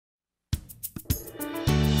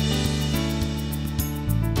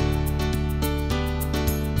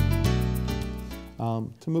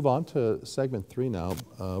To move on to segment 3 now,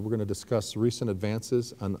 we're going to discuss recent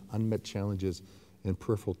advances on unmet challenges in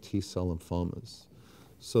peripheral T-cell lymphomas.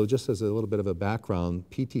 So just as a little bit of a background,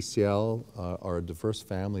 PTCL are a diverse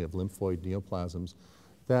family of lymphoid neoplasms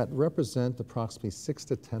that represent approximately 6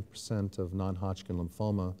 to 10% of non-Hodgkin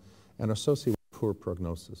lymphoma and are associated with poor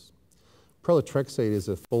prognosis. Pralatrexate is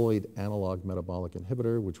a folate analog metabolic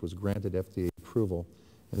inhibitor which was granted FDA approval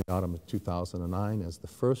in the autumn of 2009 as the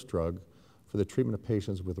first drug for the treatment of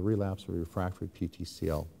patients with relapsed or refractory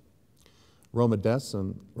PTCL.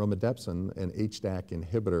 Romidepsin, an HDAC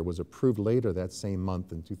inhibitor, was approved later that same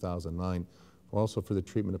month in 2009, also for the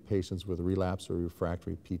treatment of patients with relapsed or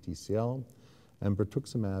refractory PTCL. And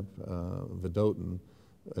bertuximab vedotin,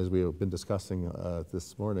 as we have been discussing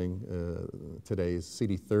this morning, today's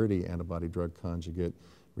CD30 antibody drug conjugate,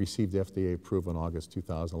 received FDA approval in August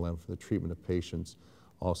 2011 for the treatment of patients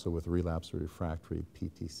also with relapsed or refractory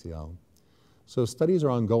PTCL. So studies are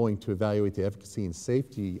ongoing to evaluate the efficacy and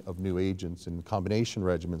safety of new agents in combination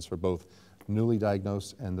regimens for both newly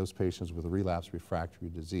diagnosed and those patients with relapsed refractory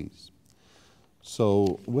disease.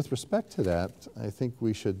 So with respect to that, I think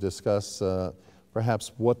we should discuss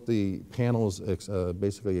perhaps what the panel's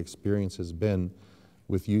basically experience has been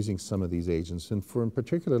with using some of these agents. And in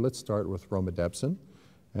particular, let's start with romidepsin.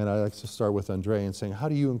 And I'd like to start with Andre and saying, how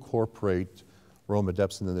do you incorporate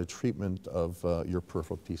romidepsin in the treatment of your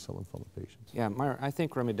peripheral T-cell lymphoma patients? Yeah, Myra, I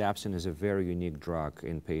think romidepsin is a very unique drug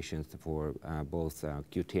in patients for both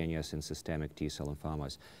cutaneous and systemic T-cell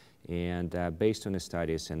lymphomas. And based on the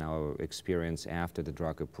studies and our experience after the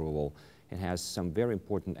drug approval, it has some very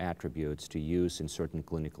important attributes to use in certain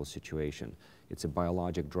clinical situations. It's a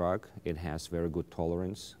biologic drug. It has very good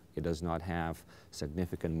tolerance. It does not have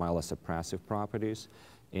significant myelosuppressive properties.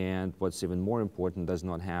 And what's even more important, does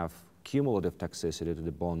not have cumulative toxicity to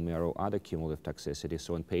the bone marrow, other cumulative toxicity.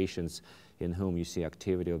 So in patients in whom you see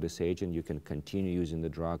activity of this agent, you can continue using the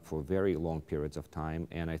drug for very long periods of time.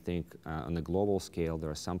 And I think on a global scale, there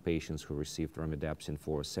are some patients who received romidepsin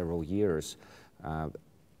for several years,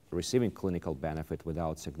 receiving clinical benefit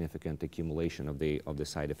without significant accumulation of the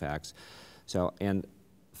side effects. So, and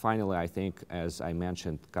finally, I think, as I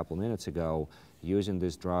mentioned a couple minutes ago, using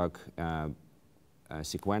this drug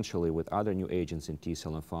sequentially with other new agents in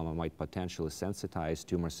T-cell lymphoma might potentially sensitize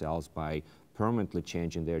tumor cells by permanently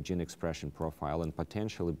changing their gene expression profile and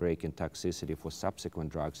potentially breaking toxicity for subsequent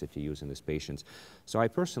drugs that you use in these patients. So I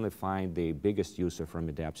personally find the biggest use of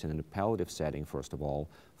romidepsin in the palliative setting, first of all,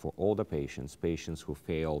 for older patients, patients who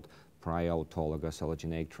failed prior autologous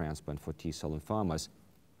allogeneic transplant for T-cell lymphomas,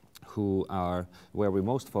 who are where we're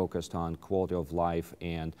most focused on quality of life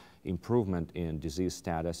and improvement in disease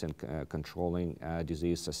status and controlling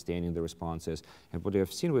disease, sustaining the responses. And what we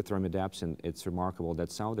have seen with romidepsin, it's remarkable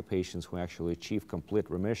that some of the patients who actually achieve complete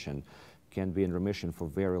remission can be in remission for a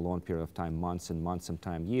very long period of time, months and months,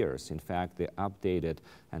 sometimes years. In fact, the updated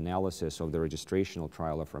analysis of the registrational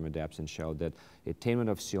trial of romidepsin showed that attainment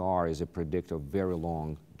of CR is a predictor of very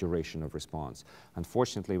long duration of response.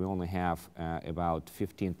 Unfortunately, we only have about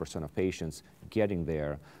 15% of patients getting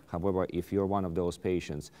there. However, if you're one of those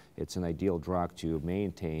patients, it's an ideal drug to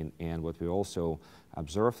maintain. And what we also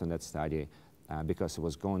observed in that study, because it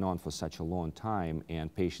was going on for such a long time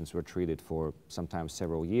and patients were treated for sometimes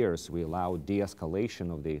several years, we allowed de-escalation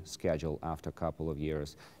of the schedule after a couple of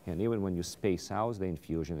years. And even when you space out the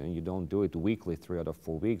infusion and you don't do it weekly, 3 out of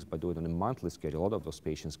 4 weeks, but do it on a monthly schedule, a lot of those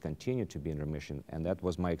patients continue to be in remission. And that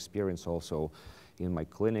was my experience also in my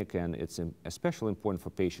clinic, and it's especially important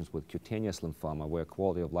for patients with cutaneous lymphoma, where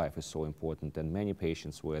quality of life is so important, and many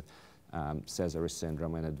patients with Sézary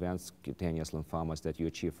syndrome and advanced cutaneous lymphomas that you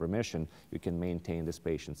achieve remission, you can maintain this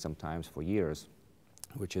patient sometimes for years,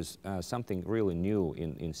 which is something really new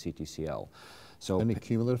in CTCL. So any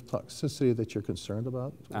cumulative toxicity that you're concerned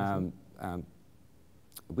about?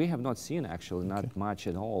 We have not seen actually not much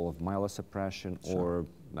at all of myelosuppression or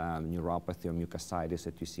neuropathy or mucositis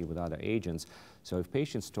that you see with other agents. So if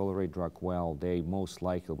patients tolerate drug well, they most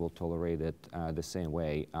likely will tolerate it the same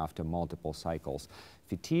way after multiple cycles.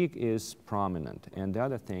 Fatigue is prominent, and the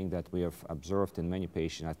other thing that we have observed in many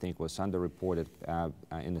patients, I think, was underreported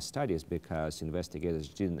in the studies because investigators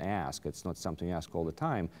didn't ask. It's not something you ask all the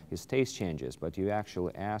time, is taste changes, but you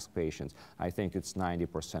actually ask patients. I think it's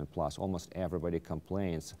 90% plus. Almost everybody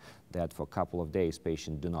complains that for a couple of days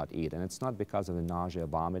patients do not eat. And it's not because of the nausea,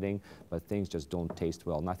 vomiting, but things just don't taste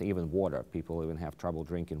well. Nothing, even water. People even have trouble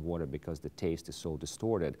drinking water because the taste is so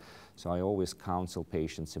distorted. So I always counsel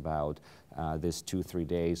patients about this 2-3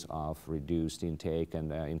 days of reduced intake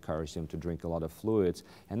and encourage them to drink a lot of fluids,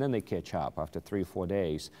 and then they catch up. After 3-4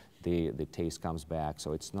 days, the taste comes back.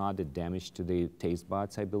 So it's not the damage to the taste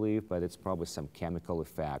buds, I believe, but it's probably some chemical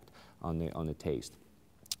effect on the taste.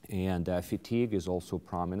 And fatigue is also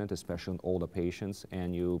prominent, especially in older patients,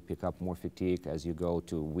 and you pick up more fatigue as you go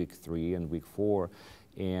to week 3 and week 4.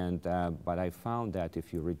 And, but I found that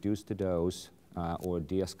if you reduce the dose or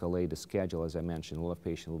de-escalate the schedule, as I mentioned, a lot of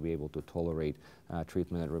patients will be able to tolerate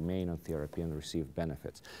treatment and remain on therapy and receive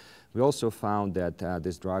benefits. We also found that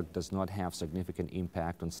this drug does not have significant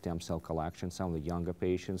impact on stem cell collection. Some of the younger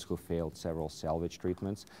patients who failed several salvage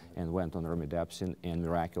treatments and went on romidepsin and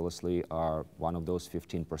miraculously are one of those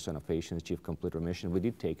 15% of patients achieve complete remission. We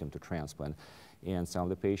did take them to transplant. And some of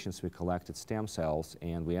the patients, we collected stem cells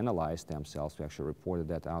and we analyzed stem cells. We actually reported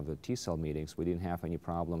that out of the T-cell meetings. We didn't have any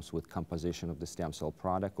problems with composition of the stem cell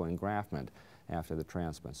product or engraftment after the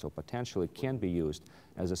transplant. So potentially it can be used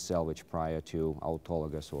as a salvage prior to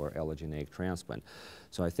autologous or allogeneic transplant.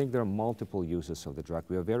 So I think there are multiple uses of the drug.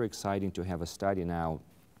 We are very excited to have a study now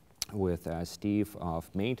with Steve of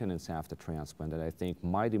maintenance after transplant that I think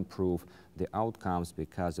might improve the outcomes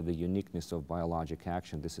because of the uniqueness of biologic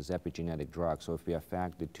action. This is epigenetic drug, so if we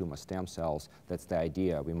affect the tumor stem cells, that's the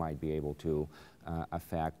idea. We might be able to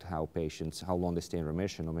affect how long they stay in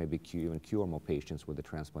remission, or maybe even cure more patients with the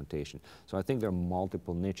transplantation. So I think there are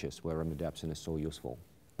multiple niches where romidepsin is so useful.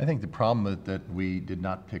 I think the problem that we did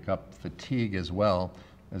not pick up fatigue as well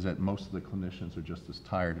is that most of the clinicians are just as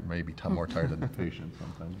tired, maybe more tired than the patient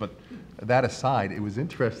sometimes. But that aside, it was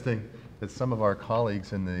interesting that some of our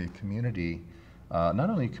colleagues in the community, not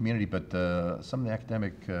only community, but some of the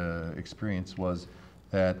academic experience was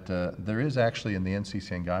that there is actually in the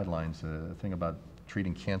NCCN guidelines a thing about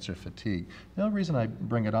treating cancer fatigue. The only reason I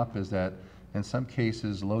bring it up is that in some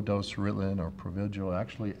cases, low-dose Ritalin or Provigil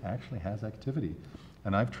actually has activity.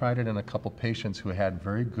 And I've tried it in a couple patients who had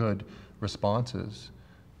very good responses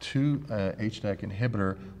to HDAC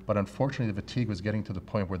inhibitor, but unfortunately the fatigue was getting to the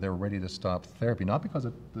point where they were ready to stop therapy, not because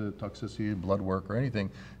of the toxicity, blood work, or anything.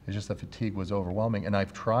 It's just that fatigue was overwhelming. And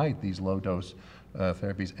I've tried these low-dose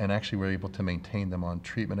therapies and actually were able to maintain them on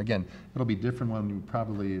treatment. Again, it'll be different when we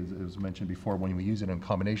probably, as was mentioned before, when we use it in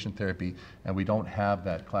combination therapy and we don't have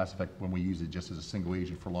that class effect when we use it just as a single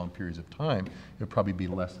agent for long periods of time, it'll probably be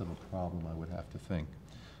less of a problem, I would have to think.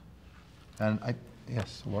 And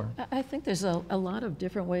yes, Laura? I think there's a lot of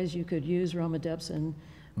different ways you could use romidepsin.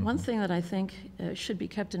 One thing that I think should be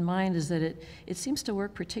kept in mind is that it seems to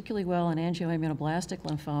work particularly well in angioimmunoblastic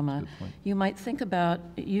lymphoma. You might think about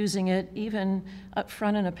using it even up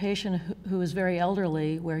front in a patient who is very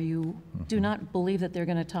elderly, where you do not believe that they're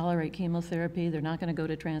going to tolerate chemotherapy, they're not going to go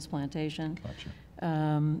to transplantation. Gotcha.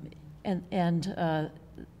 And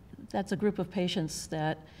that's a group of patients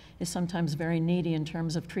that is sometimes very needy in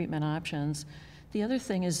terms of treatment options. The other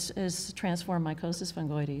thing is transformed mycosis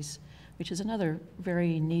fungoides, which is another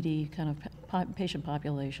very needy kind of patient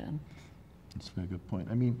population. That's a very good point.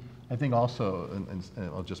 I mean, I think also, and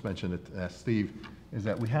I'll just mention it, Steve, is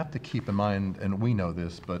that we have to keep in mind, and we know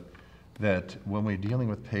this, but that when we're dealing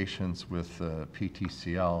with patients with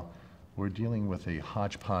PTCL, we're dealing with a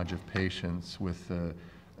hodgepodge of patients with,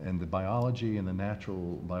 and the biology and the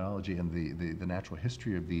natural biology and the natural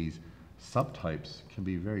history of these subtypes can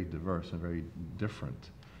be very diverse and very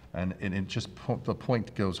different. And it just, the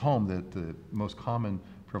point goes home that the most common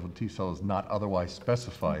peripheral T cell is not otherwise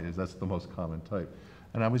specified, as that's the most common type.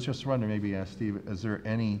 And I was just wondering, maybe ask Steve, is there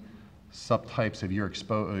any subtypes of your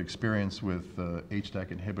experience with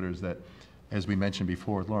HDAC inhibitors that, as we mentioned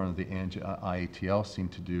before with Lauren, the IATL seem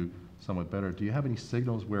to do somewhat better? Do you have any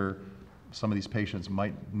signals where some of these patients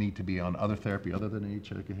might need to be on other therapy other than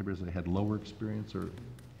HDAC inhibitors that had lower experience, or?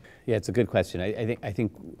 Yeah, it's a good question. I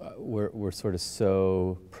think we're sort of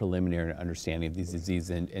so preliminary in understanding of these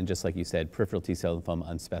diseases, and just like you said, peripheral T-cell lymphoma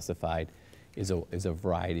unspecified is a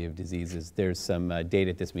variety of diseases. There's some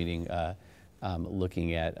data at this meeting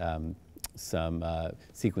looking at some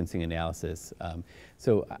sequencing analysis.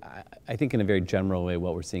 So I think in a very general way,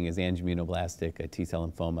 what we're seeing is angioimmunoblastic T-cell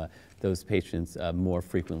lymphoma. Those patients more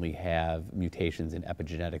frequently have mutations in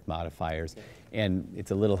epigenetic modifiers. And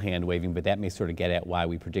it's a little hand waving, but that may sort of get at why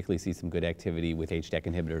we particularly see some good activity with HDAC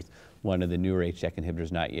inhibitors. One of the newer HDAC inhibitors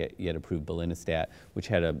not yet approved, belinostat, which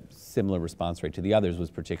had a similar response rate to the others, was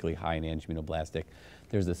particularly high in angioimmunoblastic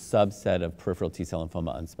There's a subset of peripheral T-cell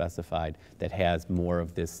lymphoma unspecified that has more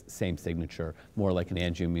of this same signature, more like an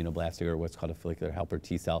angioimmunoblastic or what's called a follicular helper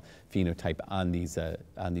T-cell phenotype on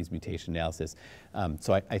these mutation analysis.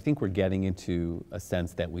 So I think we're getting into a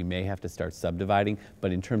sense that we may have to start subdividing,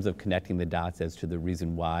 but in terms of connecting the dots as to the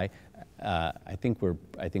reason why, I think we're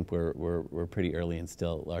pretty early and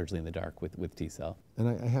still largely in the dark with T-cell. And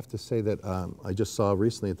I have to say that I just saw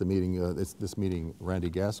recently at the meeting, this meeting, Randy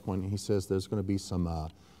Gascoigne, he says there's going to be some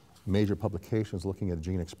major publications looking at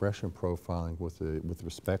gene expression profiling with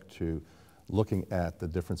respect to looking at the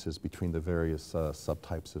differences between the various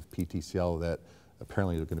subtypes of PTCL that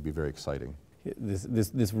apparently are going to be very exciting.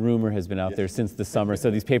 This rumor has been out there since the summer,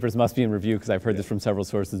 so these papers must be in review because I've heard this from several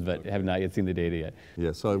sources but have not yet seen the data yet.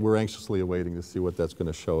 Yeah, so we're anxiously awaiting to see what that's going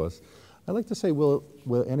to show us. I'd like to say, will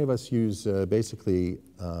any of us use basically,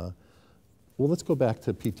 well, let's go back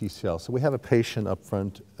to PTCL. So we have a patient up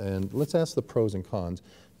front, and let's ask the pros and cons.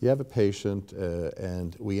 You have a patient,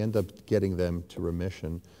 and we end up getting them to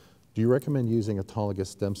remission. Do you recommend using autologous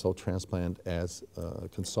stem cell transplant as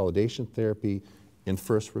consolidation therapy in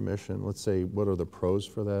first remission? Let's say, what are the pros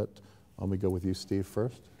for that? We go with you, Steve,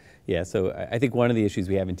 first. Yeah, so I think one of the issues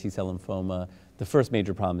we have in T-cell lymphoma, the first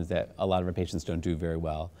major problem is that a lot of our patients don't do very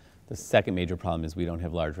well. The second major problem is we don't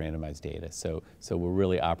have large randomized data. So we're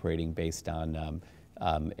really operating based on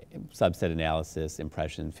subset analysis,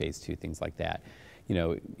 impression, phase 2, things like that. You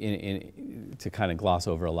know, to kind of gloss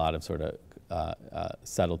over a lot of sort of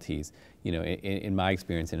subtleties, you know, in my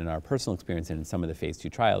experience and in our personal experience and in some of the phase 2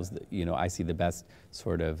 trials, you know, I see the best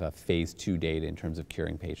sort of phase 2 data in terms of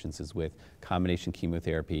curing patients is with combination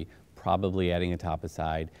chemotherapy, probably adding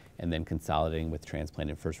etoposide, and then consolidating with transplant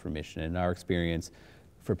in first remission. In our experience,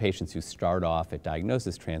 for patients who start off at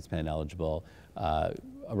diagnosis transplant eligible,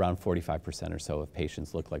 around 45% or so of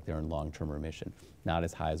patients look like they're in long-term remission. Not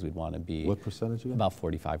as high as we'd want to be. What percentage again? About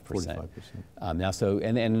 45%. 45%. Now, so,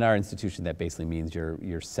 and in our institution, that basically means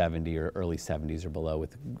you're 70 or early 70s or below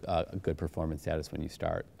with a good performance status when you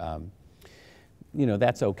start. You know,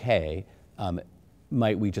 that's okay.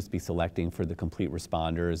 Might we just be selecting for the complete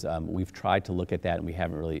responders? We've tried to look at that and we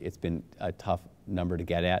haven't really, it's been a tough number to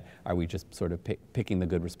get at. Are we just sort of picking the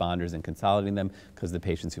good responders and consolidating them because the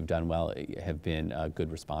patients who've done well have been good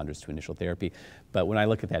responders to initial therapy? But when I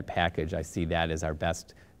look at that package, I see that as our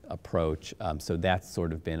best approach. So that's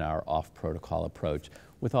sort of been our off-protocol approach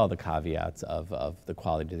with all the caveats of the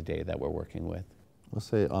quality of the data that we're working with. Let's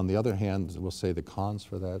say, on the other hand, we'll say the cons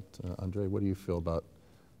for that. Andre, what do you feel about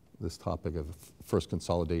this topic of first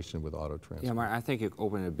consolidation with auto transplant? Yeah, I think you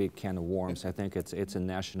opened a big can of worms. I think it's a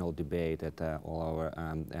national debate at all our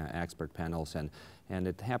expert panels, and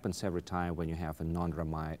it happens every time when you have a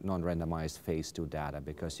non-randomized phase 2 data,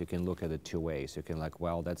 because you can look at it two ways. You can like,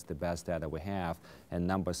 well, that's the best data we have, and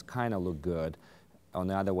numbers kind of look good. On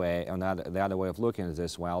the other way, the other way of looking at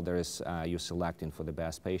this, well, there is you're selecting for the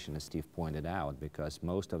best patient, as Steve pointed out, because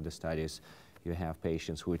most of the studies you have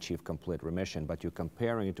patients who achieve complete remission, but you're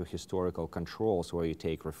comparing it to historical controls where you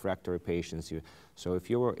take refractory patients. So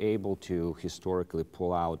if you were able to historically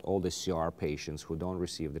pull out all the CR patients who don't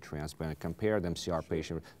receive the transplant and compare them CR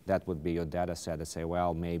patients, that would be your data set to say,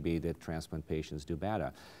 well, maybe the transplant patients do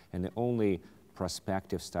better. And the only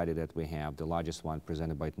prospective study that we have, the largest one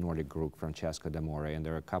presented by Nordic Group, Francesco D'Amore, and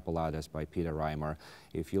there are a couple others by Peter Reimer.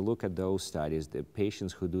 If you look at those studies, the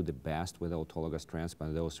patients who do the best with autologous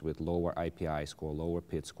transplant, those with lower IPI score, lower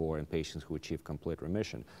PIT score, and patients who achieve complete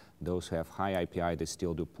remission. Those who have high IPI, they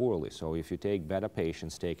still do poorly. So if you take better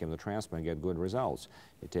patients, take them to transplant, get good results.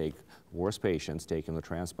 You take worse patients, take them to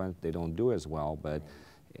transplant, they don't do as well, but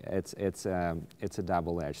it's a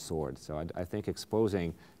double-edged sword. So I think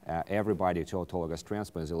exposing everybody to autologous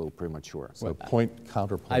transplant is a little premature. So point,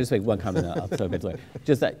 counterpoint. I just make one comment, I'll tell a bit later.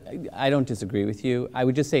 Just I don't disagree with you. I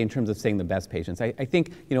would just say in terms of saying the best patients, I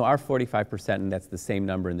think, you know, our 45%, and that's the same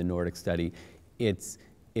number in the Nordic study, it's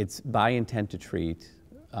by intent to treat,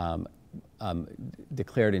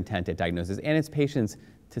 declared intent at diagnosis, and it's patients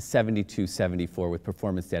to 72, 74 with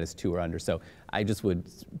performance status 2 or under. So I just would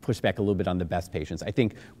push back a little bit on the best patients. I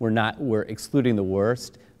think we're excluding the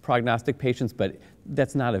worst prognostic patients, but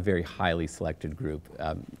that's not a very highly selected group.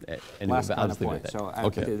 Anyway, Last I'll just leave it point. at that. So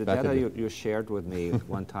Okay, the data you shared with me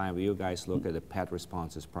one time, you guys look at the PET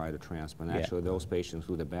responses prior to transplant. Actually, those patients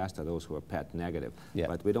who are the best are those who are PET negative. Yeah.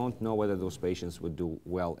 But we don't know whether those patients would do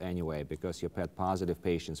well anyway, because your PET positive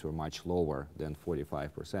patients were much lower than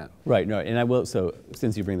 45%. Right, no, and I will, so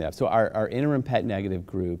since you bring that up, so our interim PET negative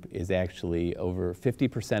group is actually over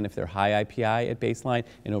 50% if they're high IPI at baseline,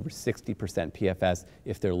 and over 60% PFS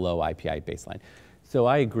if they're low IPI at baseline. So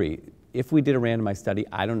I agree. if we did a randomized study,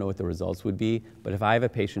 I don't know what the results would be, but if I have a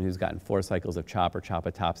patient who's gotten 4 cycles of CHOP or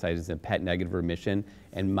CHOP-atopside is in PET negative remission,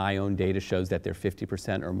 and my own data shows that they're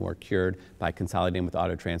 50% or more cured by consolidating with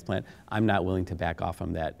autotransplant, I'm not willing to back off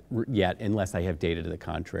from that yet unless I have data to the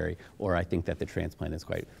contrary, or I think that the transplant is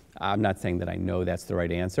quite, I'm not saying that I know that's the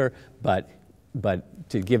right answer, but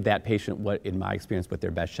to give that patient what, in my experience, what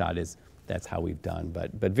their best shot is, that's how we've done.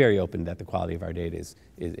 But very open that the quality of our data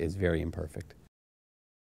is very imperfect.